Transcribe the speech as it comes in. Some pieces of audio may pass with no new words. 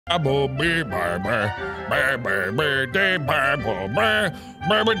Oh,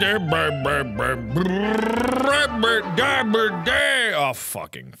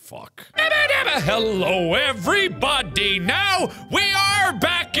 fucking fuck. Hello, everybody. Now we are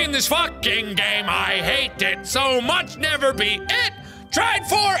back in this fucking game. I hate it so much. Never beat it. Tried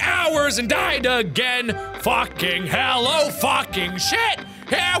 4 hours and died again. Fucking hello, fucking shit.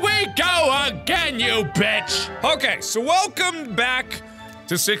 Here we go again, you bitch. Okay, so welcome back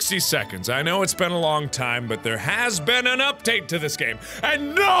to 60 seconds. I know it's been a long time, but there has been an update to this game.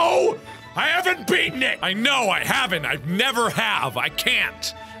 And no, I haven't beaten it. I know I haven't. I never have. I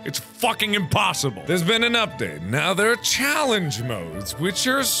can't. It's fucking impossible. There's been an update. Now there are challenge modes, which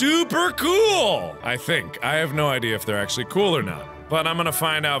are super cool. I think. I have no idea if they're actually cool or not, but I'm gonna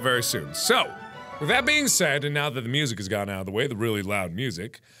find out very soon. So, with that being said, and now that the music has gone out of the way, the really loud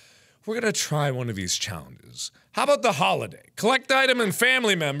music, we're gonna try one of these challenges. How about the holiday? Collect item and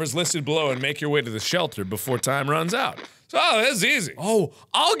family members listed below and make your way to the shelter before time runs out. So, oh, this is easy. Oh,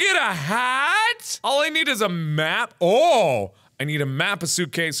 I'll get a hat? All I need is a map. Oh, I need a map, a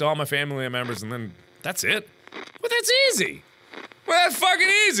suitcase, all my family members, and then that's it. Well, that's easy. Well, that's fucking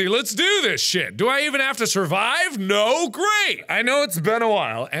easy. Let's do this shit. Do I even have to survive? No? Great. I know it's been a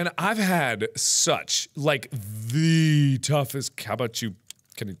while, and I've had such, like, the toughest. How about you?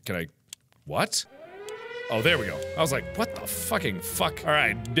 Can I? What? Oh, there we go. I was like, what the fucking fuck? All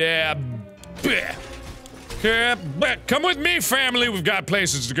right. Come with me, family. We've got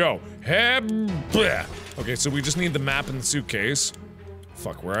places to go. Okay, so we just need the map and the suitcase.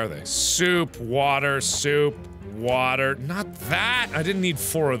 Fuck, where are they? Soup, water, not that. I didn't need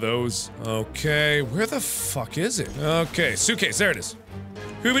 4 of those. Okay, where the fuck is it? Okay, suitcase, there it is.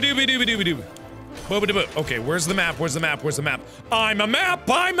 Hooba-dooba-dooba-dooba-dooba. Okay, where's the map? Where's the map? Where's the map? I'm a map!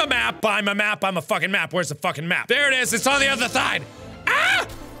 I'm a map! I'm a map! I'm a fucking map! Where's the fucking map? There it is! It's on the other side! Ah!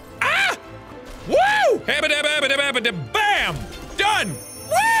 Ah! Woo! Bam! Done!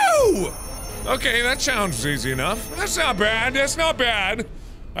 Woo! Okay, that sounds easy enough. That's not bad. That's not bad.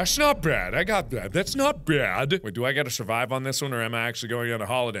 That's not bad. I got that. That's not bad. Wait, do I gotta survive on this one, or am I actually going on a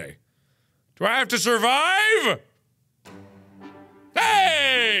holiday? Do I have to survive?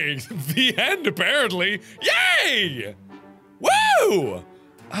 Hey! The end, apparently. Yay! Woo!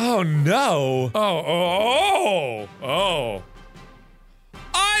 Oh, no. Oh.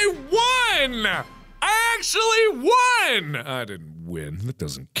 I won! I actually won! I didn't win. That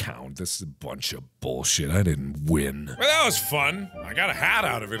doesn't count. This is a bunch of bullshit. I didn't win. Well, that was fun. I got a hat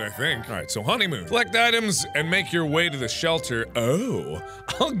out of it, I think. All right, so honeymoon. Collect items and make your way to the shelter. Oh,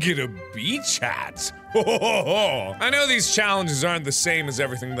 I'll get a beach hat. I know these challenges aren't the same as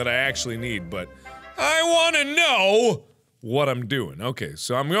everything that I actually need, but I want to know what I'm doing. Okay,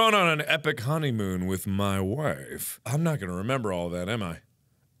 so I'm going on an epic honeymoon with my wife. I'm not gonna remember all that, am I?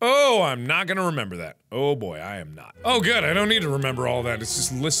 Oh, I'm not gonna remember that. Oh boy, I am not. Oh good, I don't need to remember all that. It's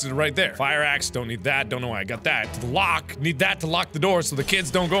just listed right there. Fire axe, don't need that. Don't know why I got that. The lock, need that to lock the door so the kids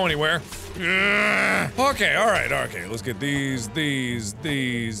don't go anywhere. Okay, alright, okay. Let's get these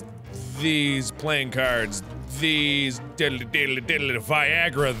playing cards. These,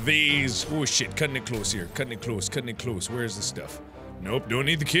 Viagra, these. Oh shit, cutting it close here. Cutting it close. Where's the stuff? Nope, don't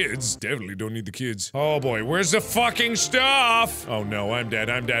need the kids. Definitely don't need the kids. Oh boy, where's the fucking stuff? Oh no, I'm dead.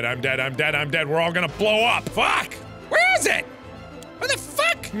 We're all gonna blow up. Fuck! Where is it? Where the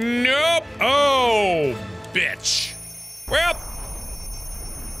fuck? Nope. Oh, bitch. Well,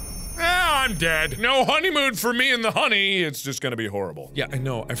 I'm dead. No honeymoon for me and the honey. It's just gonna be horrible. Yeah, I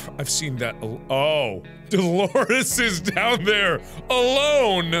know. I've seen that. Oh, Dolores is down there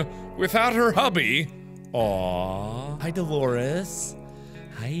alone without her hubby. Aww. Hi, Dolores.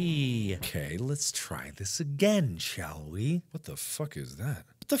 Hi. Okay, let's try this again, shall we? What the fuck is that?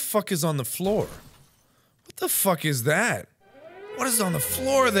 What the fuck is on the floor? What the fuck is that? What is on the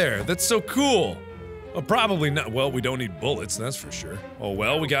floor there? That's so cool. Oh, probably not. Well, we don't need bullets, that's for sure. Oh,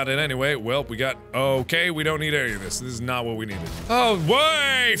 well, we got it anyway. Well, we got... Okay, we don't need any of this. This is not what we needed. Oh,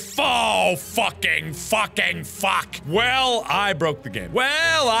 wait! Oh, fucking fuck. Well, I broke the game.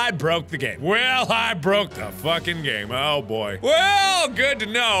 Well, I broke the fucking game. Oh, boy. Well, good to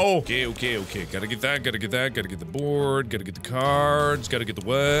know. Okay. Gotta get that, gotta get the board, gotta get the cards, gotta get the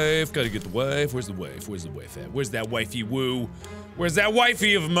wife. Where's the wife at? Where's that wifey woo? Where's that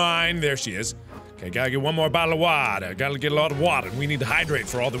wifey of mine? There she is. Okay, gotta get one more bottle of water. Gotta get a lot of water. We need to hydrate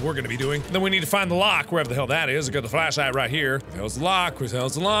for all that we're gonna be doing. Then we need to find the lock, wherever the hell that is. I got the flashlight right here. Where the hell's the lock? Where's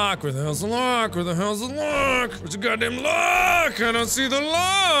the lock? Where's the goddamn lock? I don't see the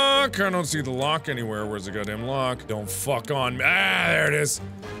lock. I don't see the lock anywhere. Where's the goddamn lock? Don't fuck on me. Ah, there it is.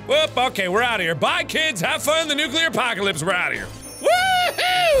 Whoop, okay, we're out of here. Bye, kids. Have fun in the nuclear apocalypse. We're out of here.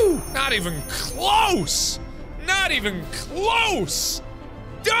 Woohoo! Not even close! Not even close!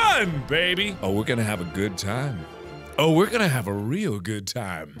 Done, baby! Oh, we're gonna have a good time. Oh, we're gonna have a real good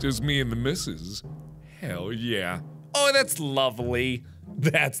time. Just me and the missus. Hell yeah. Oh, that's lovely.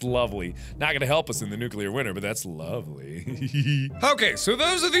 That's lovely. Not gonna help us in the nuclear winter, but that's lovely. Okay, so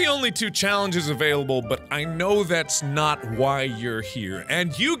those are the only 2 challenges available, but I know that's not why you're here.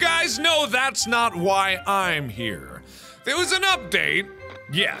 And you guys know that's not why I'm here. There was an update,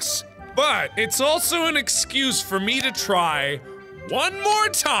 yes, but it's also an excuse for me to try one more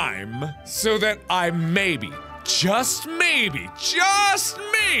time so that I maybe, just maybe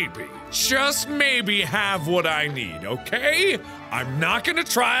have what I need, okay? I'm not gonna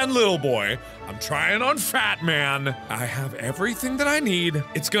try on little boy. I'm trying on fat man. I have everything that I need.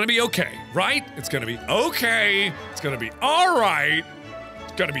 It's gonna be okay, right? It's gonna be okay. It's gonna be all right.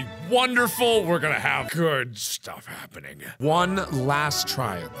 It's gonna be wonderful. We're gonna have good stuff happening. One last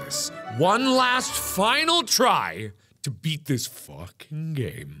try at this. One last final try to beat this fucking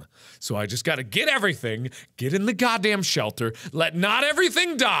game. So I just gotta get everything, get in the goddamn shelter, let not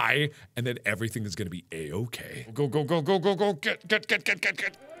everything die, and then everything is gonna be a-okay. Go, go, go, go, go, go, get.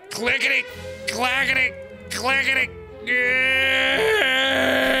 Clickety, clackety, clackety.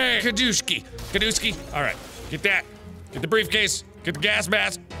 Kadooski. All right, get that. Get the briefcase, get the gas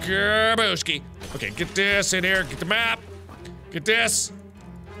mask, kabooski. Okay, get this in here, get the map, get this.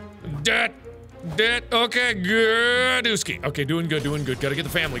 Okay, goodooski. Okay, doing good. Gotta get the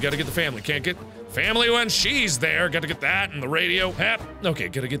family, Can't get family when she's there. Gotta get that and the radio. Hap. Okay,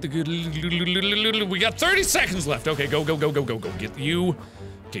 gotta get the good. We got 30 seconds left. Okay, go. Get you.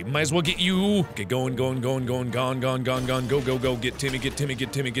 Okay, might as well get you. Okay, going, gone. Go. Get Timmy.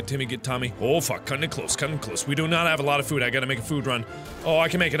 Oh, fuck, cutting it close. We do not have a lot of food. I gotta make a food run. Oh, I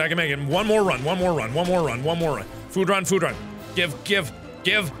can make it. One more run. Food run. Give.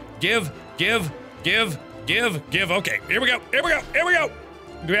 Okay, here we go.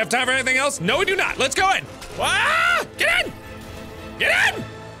 Do we have time for anything else? No, we do not. Let's go in. Ah! Get in!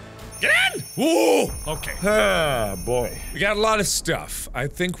 Ooh! Okay. Ah, boy. We got a lot of stuff. I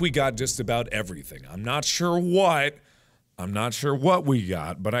think we got just about everything. I'm not sure what we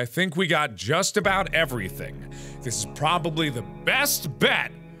got, but I think we got just about everything. This is probably the best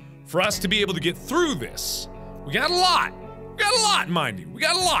bet for us to be able to get through this. We got a lot, mind you. We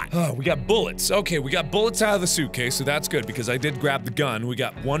got a lot. Oh, we got bullets. Okay, we got bullets out of the suitcase, so that's good because I did grab the gun. We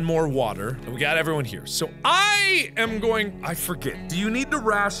got one more water, and we got everyone here. So I forget. Do you need to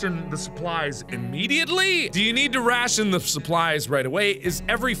ration the supplies immediately? Do you need to ration the supplies right away? Is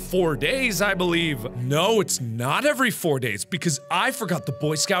every 4 days, I believe. No, it's not every 4 days because I forgot the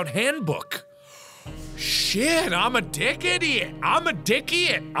Boy Scout handbook. Shit, I'm a dick idiot. I'm an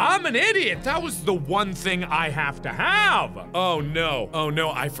idiot. That was the one thing I have to have. Oh no,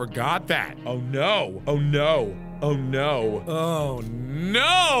 I forgot that. Oh no.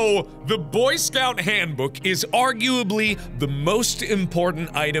 The Boy Scout handbook is arguably the most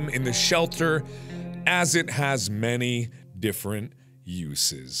important item in the shelter as it has many different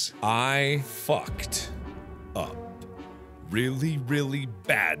uses. I fucked up really, really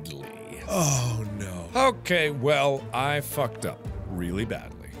badly. Oh no. Okay, well, I fucked up really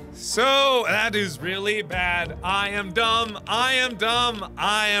badly. So, that is really bad. I am dumb. I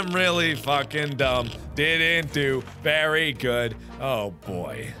am really fucking dumb. Didn't do very good. Oh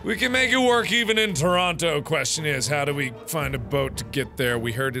boy. We can make it work even in Toronto. Question is, how do we find a boat to get there?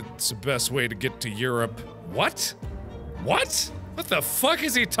 We heard it's the best way to get to Europe. What? What the fuck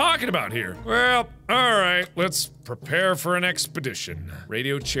is he talking about here? Well, alright, let's prepare for an expedition.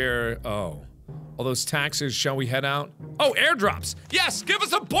 Radio chair, oh. All those taxes, shall we head out? Oh, airdrops! Yes, give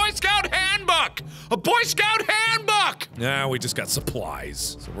us a Boy Scout handbook! A Boy Scout handbook! Nah, we just got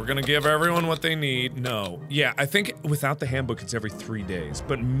supplies. So we're gonna give everyone what they need. No. Yeah, I think without the handbook it's every 3 days.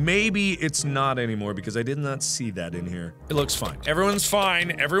 But maybe it's not anymore because I did not see that in here. It looks fine. Everyone's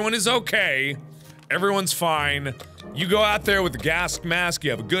fine. Everyone is okay. Everyone's fine. You go out there with the gas mask, you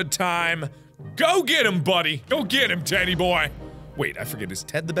have a good time. Go get him, buddy! Go get him, Teddy boy! Wait, I forget, is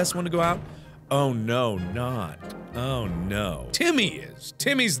Ted the best one to go out? Oh no, not. Oh no. Timmy is.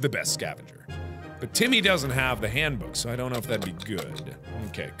 Timmy's the best scavenger. But Timmy doesn't have the handbook, so I don't know if that'd be good.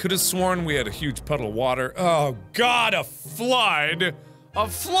 Okay, could have sworn we had a huge puddle of water. Oh god, a flood! A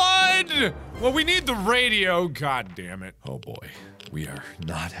flood! Well, we need the radio, god damn it. Oh boy, we are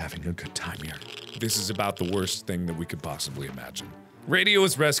not having a good time here. This is about the worst thing that we could possibly imagine. Radio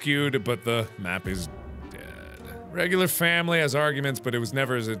was rescued, but the map is dead. Regular family has arguments, but it was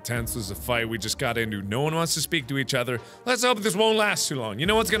never as intense as a fight we just got into. No one wants to speak to each other. Let's hope this won't last too long. You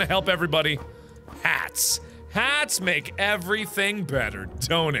know what's gonna help everybody? Hats. Hats make everything better,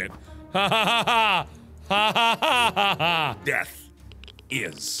 don't it? Ha ha ha ha! Ha ha ha ha ha! Death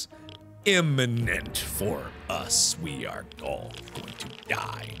is imminent for us. We are all going to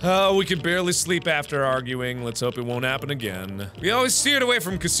die. Oh, we can barely sleep after arguing. Let's hope it won't happen again. We always steered away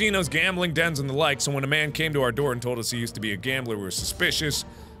from casinos, gambling dens, and the like, so when a man came to our door and told us he used to be a gambler, we were suspicious.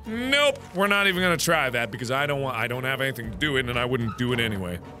 Nope, we're not even gonna try that because I don't have anything to do it and I wouldn't do it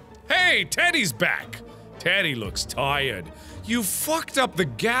anyway. Hey, Teddy's back! Teddy looks tired. You fucked up the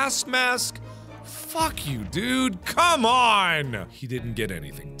gas mask? Fuck you, dude. Come on! He didn't get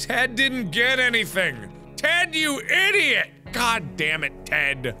anything. Ted didn't get anything! Ted, you idiot! God damn it,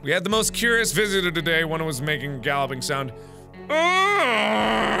 Ted. We had the most curious visitor today. One was making a galloping sound.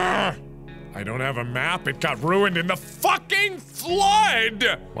 I don't have a map. It got ruined in the fucking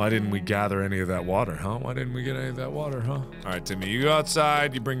flood! Why didn't we gather any of that water, huh? Why didn't we get any of that water, huh? Alright, Timmy, you go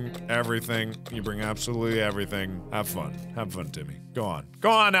outside, you bring everything. You bring absolutely everything. Have fun. Have fun, Timmy. Go on. Go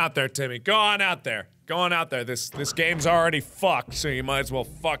on out there, Timmy. Go on out there. Go on out there. This game's already fucked, so you might as well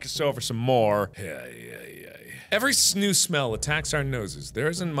fuck us over some more. Every new smell attacks our noses. There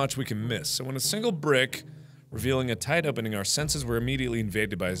isn't much we can miss, so when a single brick revealing a tight opening, our senses were immediately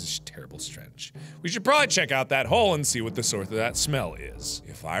invaded by this terrible stench. We should probably check out that hole and see what the source of that smell is.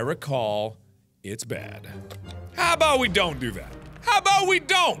 If I recall, it's bad. How about we don't do that? How about we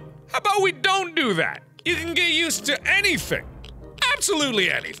don't? How about we don't do that? You can get used to anything. Absolutely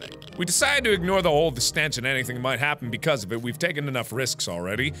anything. We decided to ignore the hole, the stench, and anything that might happen because of it. We've taken enough risks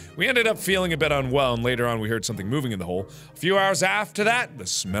already. We ended up feeling a bit unwell, and later on we heard something moving in the hole. A few hours after that, the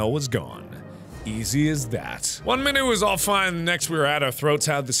smell was gone. Easy as that. 1 minute was all fine, the next we were at our throats.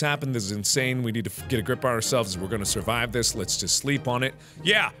 How'd this happen? This is insane. We need to get a grip on ourselves. We're gonna survive this. Let's just sleep on it.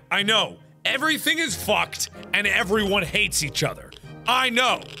 Yeah, I know. Everything is fucked, and everyone hates each other. I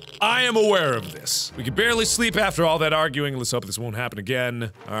know. I am aware of this. We could barely sleep after all that arguing. Let's hope this won't happen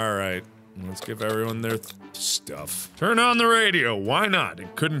again. Alright. Let's give everyone their stuff. Turn on the radio. Why not?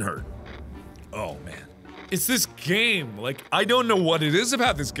 It couldn't hurt. Oh, man. It's this game. Like, I don't know what it is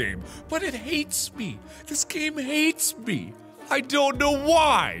about this game, but it hates me. This game hates me. I don't know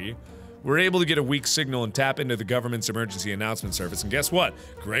why. We're able to get a weak signal and tap into the government's emergency announcement service, and guess what?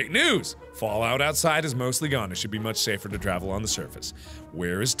 Great news! Fallout outside is mostly gone. It should be much safer to travel on the surface.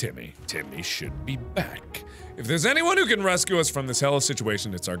 Where is Timmy? Timmy should be back. If there's anyone who can rescue us from this hellish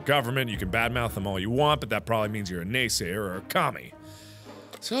situation, it's our government. You can badmouth them all you want, but that probably means you're a naysayer or a commie.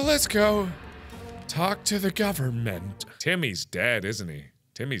 So let's go talk to the government. Timmy's dead, isn't he?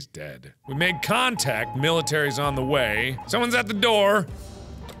 Timmy's dead. We made contact. Military's on the way. Someone's at the door.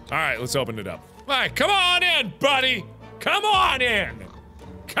 All right, let's open it up. All right, come on in, buddy. Come on in.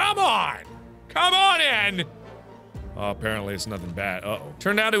 Come on. Come on in. Oh, apparently it's nothing bad. Uh-oh.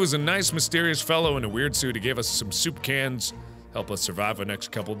 Turned out it was a nice, mysterious fellow in a weird suit. He gave us some soup cans, help us survive the next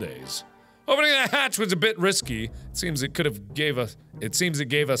couple days. Opening the hatch was a bit risky. It seems it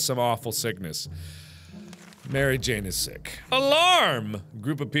gave us some awful sickness. Mary Jane is sick. Alarm!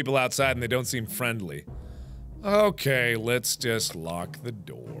 Group of people outside and they don't seem friendly. Okay, let's just lock the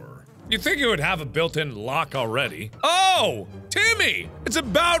door. You'd think it would have a built-in lock already. Oh! Timmy! It's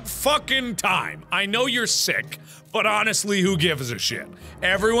about fucking time. I know you're sick, but honestly, who gives a shit?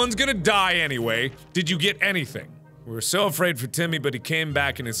 Everyone's gonna die anyway. Did you get anything? We were so afraid for Timmy, but he came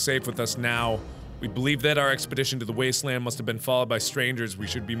back and is safe with us now. We believe that our expedition to the wasteland must have been followed by strangers. We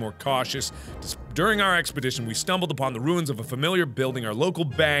should be more cautious. During our expedition, we stumbled upon the ruins of a familiar building, our local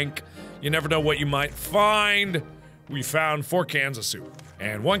bank. You never know what you might find. We found 4 cans of soup,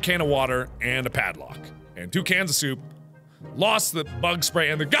 and 1 can of water, and a padlock, and 2 cans of soup. Lost the bug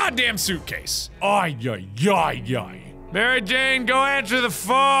spray in the goddamn suitcase. Ay, ay, ay, ay. Mary Jane, go answer the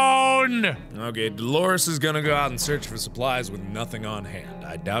phone! Okay, Dolores is gonna go out and search for supplies with nothing on hand.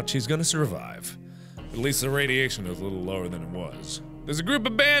 I doubt she's gonna survive. At least the radiation is a little lower than it was. There's a group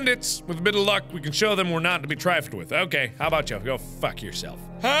of bandits. With a bit of luck, we can show them we're not to be trifled with. Okay, how about you go fuck yourself?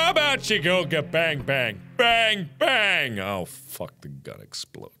 How about you go get bang bang, bang bang? Oh fuck, the gun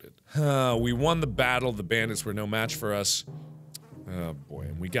exploded. We won the battle, the bandits were no match for us. Oh boy,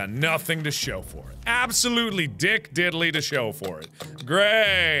 and we got nothing to show for it. Absolutely dick diddly to show for it.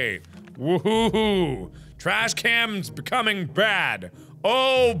 Great! Woohoo! Trash cams becoming bad.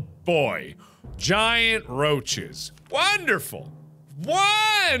 Oh boy. Giant roaches. Wonderful!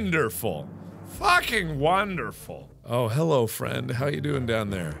 Wonderful! Fucking wonderful. Oh, hello, friend. How you doing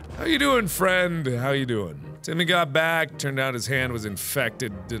down there? How you doing, friend? How you doing? Timmy got back. Turned out his hand was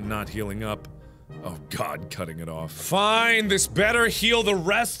infected, not healing up. Oh God, cutting it off. Fine, this better heal the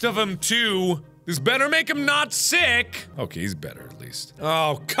rest of him too. This better make him not sick. Okay, he's better at least. least.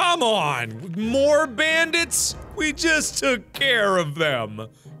 Oh, come on! More bandits? We just took care of them.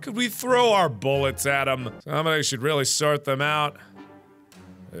 Could we throw our bullets at them? Somebody should really sort them out.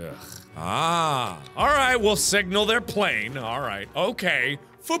 Ugh. Ah. Alright, we'll signal their plane. Alright. Okay.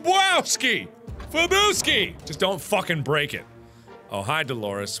 Fabowski! Fabowski! Just don't fucking break it. Oh, hi,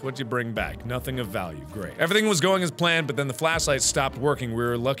 Dolores. What'd you bring back? Nothing of value. Great. Everything was going as planned, but then the flashlight stopped working. We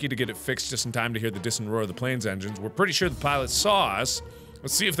were lucky to get it fixed just in time to hear the distant roar of the plane's engines. We're pretty sure the pilots saw us.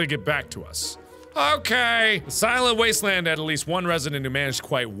 Let's see if they get back to us. Okay. The silent wasteland had at least one resident who managed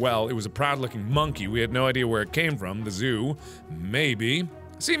quite well. It was a proud-looking monkey. We had no idea where it came from. The zoo. Maybe.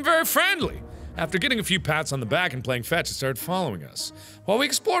 It seemed very friendly. After getting a few pats on the back and playing fetch, it started following us. While we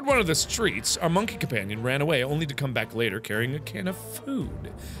explored one of the streets, our monkey companion ran away, only to come back later carrying a can of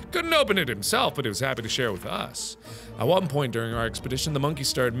food. Couldn't open it himself, but he was happy to share with us. At one point during our expedition, the monkey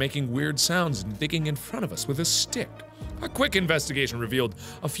started making weird sounds and digging in front of us with a stick. A quick investigation revealed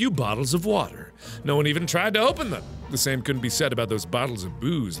a few bottles of water. No one even tried to open them. The same couldn't be said about those bottles of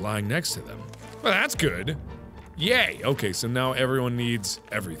booze lying next to them. Well, that's good. Yay! Okay, so now everyone needs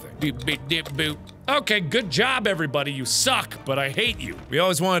everything. Beep, beep, dip, boop. Okay, good job, everybody. You suck, but I hate you. We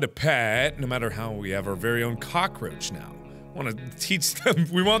always wanted a pet, no matter how we have our very own cockroach now. Want to teach them,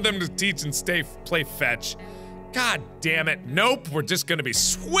 we want them to teach and play fetch. God damn it. Nope, we're just gonna be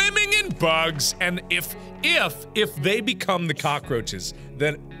swimming in bugs, and if they become the cockroaches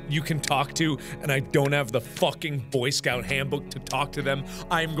that you can talk to, and I don't have the fucking Boy Scout handbook to talk to them,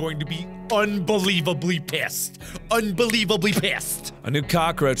 I'm going to be unbelievably pissed. Unbelievably pissed. Our new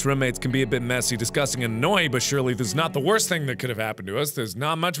cockroach roommates can be a bit messy, disgusting, and annoying, but surely this is not the worst thing that could have happened to us. There's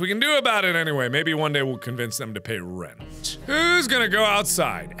not much we can do about it anyway. Maybe one day we'll convince them to pay rent. Who's gonna go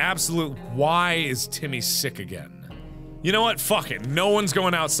outside? Absolute. Why is Timmy sick again? You know what? Fuck it. No one's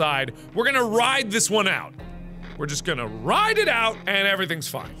going outside. We're gonna ride this one out. We're just gonna ride it out and everything's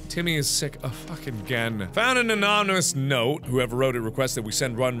fine. Timmy is sick fucking again. Found an anonymous note. Whoever wrote it requests that we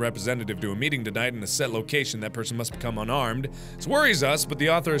send one representative to a meeting tonight in a set location. That person must become unarmed. This worries us, but the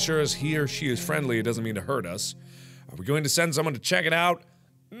author assures us he or she is friendly. It doesn't mean to hurt us. Are we going to send someone to check it out?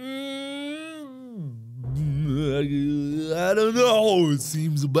 I don't know. It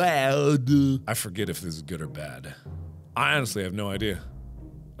seems bad. I forget if this is good or bad. I honestly have no idea.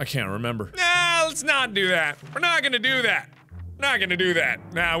 I can't remember. Nah, let's not do that. We're not gonna do that. Not gonna do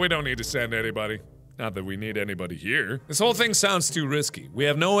that. Nah, we don't need to send anybody. Not that we need anybody here. This whole thing sounds too risky. We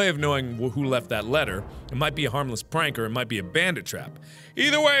have no way of knowing who left that letter. It might be a harmless prank or it might be a bandit trap.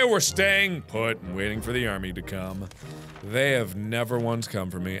 Either way, we're staying put and waiting for the army to come. They have never once come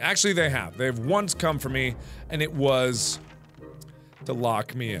for me. Actually, they have. They've once come for me, and it was to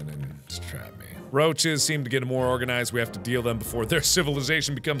lock me in and trap me. Roaches seem to get more organized. We have to deal them before their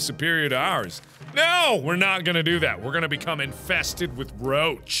civilization becomes superior to ours. No, we're not gonna do that. We're gonna become infested with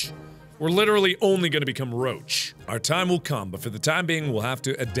roach. We're literally only gonna become roach. Our time will come, but for the time being, we'll have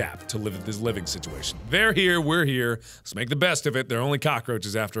to adapt to live with this living situation. They're here, we're here. Let's make the best of it. They're only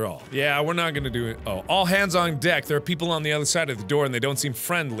cockroaches after all. Yeah, we're not gonna do it. Oh, all hands on deck. There are people on the other side of the door and they don't seem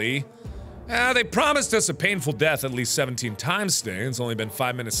friendly. They promised us a painful death at least 17 times today. It's only been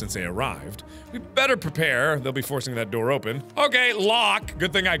 5 minutes since they arrived. We better prepare. They'll be forcing that door open. Okay, lock.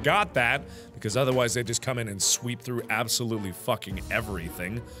 Good thing I got that, because otherwise they'd just come in and sweep through absolutely fucking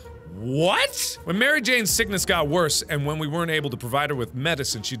everything. What? When Mary Jane's sickness got worse, and when we weren't able to provide her with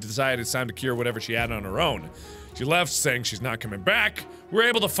medicine, she decided it's time to cure whatever she had on her own. She left saying she's not coming back. We were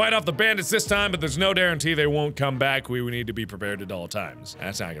able to fight off the bandits this time, but there's no guarantee they won't come back. We need to be prepared at all times.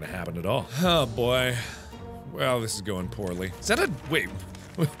 That's not gonna happen at all. Oh boy. Well, this is going poorly. Is that a- wait.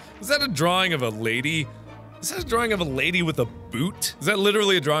 Was that a drawing of a lady? Is that a drawing of a lady with a boot? Is that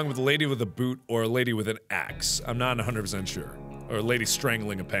literally a drawing with a lady with a boot or a lady with an axe? I'm not 100% sure. Or a lady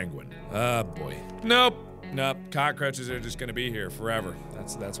strangling a penguin. Ah, boy. Nope. Nope. Cockroaches are just gonna be here forever.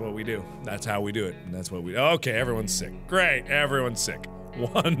 That's what we do. That's how we do it. And that's what we- okay, everyone's sick. Great, everyone's sick.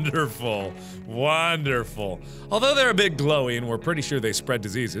 Wonderful. Wonderful. Although they're a bit glowy and we're pretty sure they spread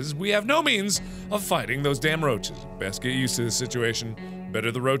diseases, we have no means of fighting those damn roaches. Best get used to this situation.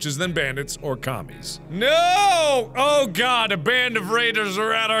 Better the roaches than bandits or commies. No! Oh god, a band of raiders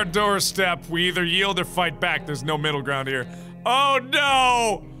are at our doorstep. We either yield or fight back. There's no middle ground here. Oh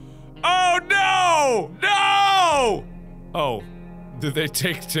no! Oh no! No! Oh, did they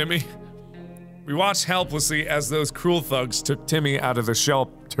take Timmy? We watched helplessly as those cruel thugs took Timmy out of the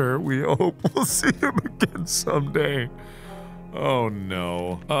shelter. We hope we'll see him again someday. Oh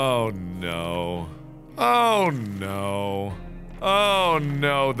no. Oh no. Oh no. Oh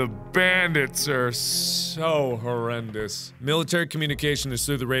no, the bandits are so horrendous. Military communication is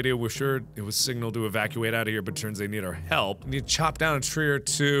through the radio. We're sure it was signaled to evacuate out of here, but turns they need our help. We need to chop down a tree or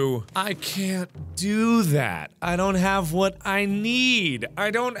two. I can't do that. I don't have what I need.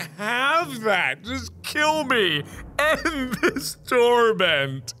 I don't have that. Just kill me. End this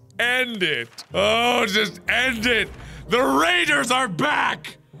torment. End it. Oh, just end it. The Raiders are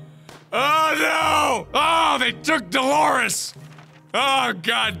back. Oh no! Oh, they took Dolores! Oh,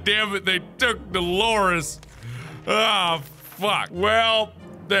 god damn it, they took Dolores. Oh, fuck. Well,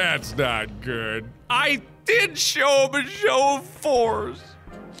 that's not good. I did show him a show of force.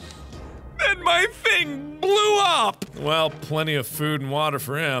 Then my thing blew up. Well, plenty of food and water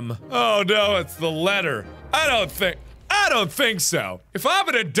for him. Oh no, it's the letter. I don't think so. If I'm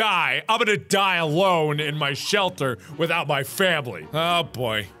gonna die alone in my shelter without my family. Oh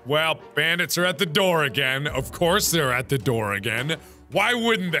boy. Well, bandits are at the door again. Of course they're at the door again. Why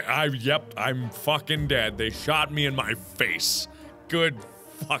wouldn't they? Yep, I'm fucking dead. They shot me in my face. Good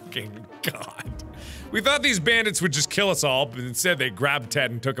fucking god. We thought these bandits would just kill us all, but instead they grabbed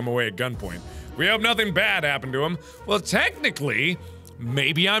Ted and took him away at gunpoint. We hope nothing bad happened to him. Well, technically,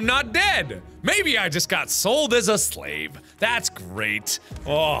 maybe I'm not dead. Maybe I just got sold as a slave. That's great.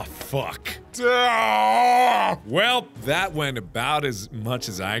 Oh, fuck. Well, that went about as much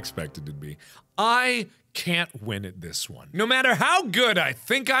as I expected it to be. I can't win at this one. No matter how good I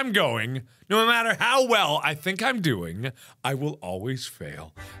think I'm going, no matter how well I think I'm doing, I will always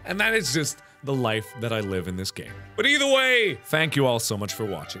fail. And that is just the life that I live in this game. But either way, thank you all so much for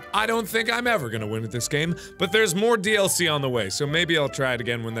watching. I don't think I'm ever gonna win at this game, but there's more DLC on the way, so maybe I'll try it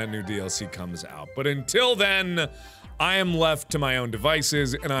again when that new DLC comes out. But until then, I am left to my own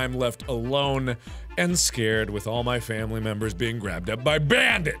devices, and I'm left alone and scared with all my family members being grabbed up by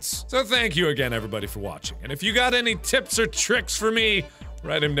bandits. So thank you again, everybody, for watching. And if you got any tips or tricks for me,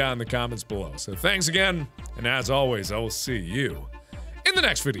 write them down in the comments below. So thanks again, and as always, I will see you in the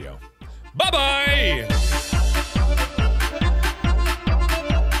next video. Bye-bye!